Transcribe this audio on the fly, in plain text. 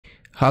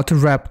How to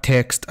wrap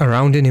text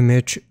around an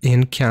image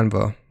in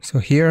Canva. So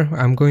here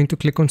I'm going to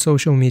click on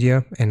social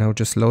media and I'll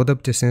just load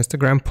up this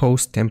Instagram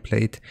post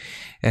template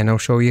and I'll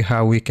show you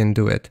how we can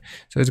do it.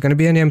 So it's going to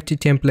be an empty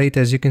template,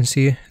 as you can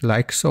see,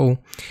 like so.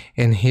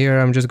 And here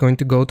I'm just going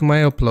to go to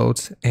my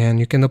uploads, and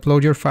you can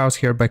upload your files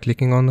here by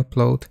clicking on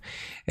upload,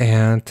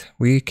 and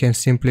we can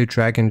simply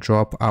drag and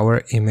drop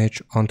our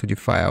image onto the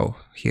file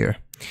here.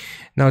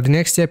 Now the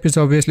next step is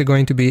obviously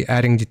going to be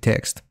adding the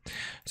text.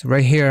 So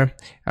right here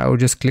I will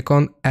just click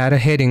on add a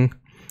heading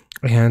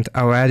and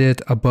I'll add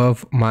it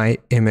above my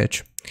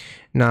image.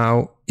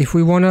 Now if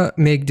we want to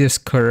make this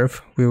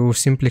curve, we will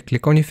simply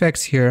click on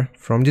effects here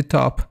from the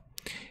top,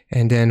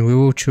 and then we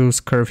will choose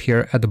curve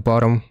here at the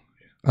bottom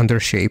under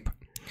shape.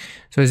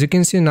 So as you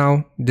can see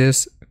now,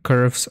 this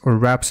curves or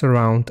wraps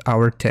around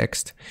our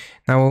text.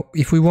 Now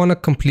if we want to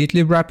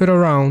completely wrap it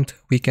around,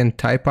 we can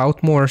type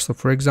out more. So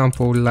for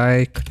example,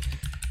 like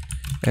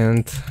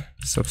and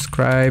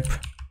subscribe,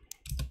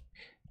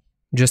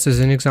 just as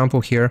an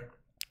example here.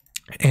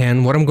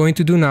 And what I'm going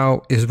to do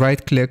now is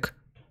right click,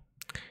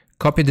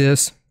 copy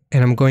this,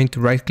 and I'm going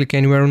to right click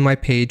anywhere on my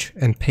page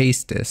and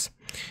paste this.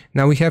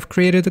 Now we have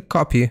created a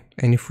copy,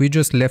 and if we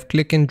just left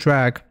click and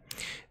drag,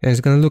 then it's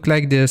going to look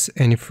like this.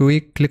 And if we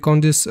click on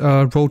this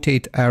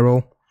rotate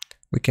arrow,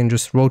 we can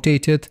just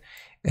rotate it,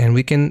 and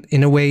we can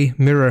in a way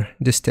mirror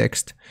this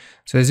text.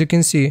 So as you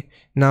can see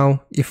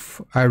now,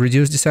 if I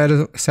reduce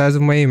the size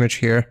of my image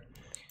here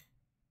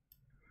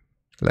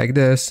like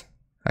this,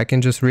 I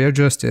can just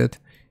readjust it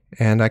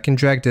and I can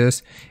drag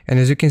this, and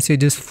as you can see,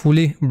 this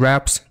fully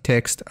wraps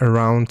text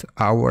around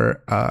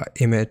our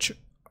image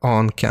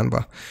on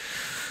Canva.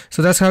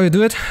 So that's how you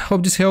do it.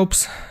 Hope this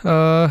helps.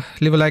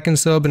 Leave a like and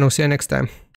sub, and I'll see you next time.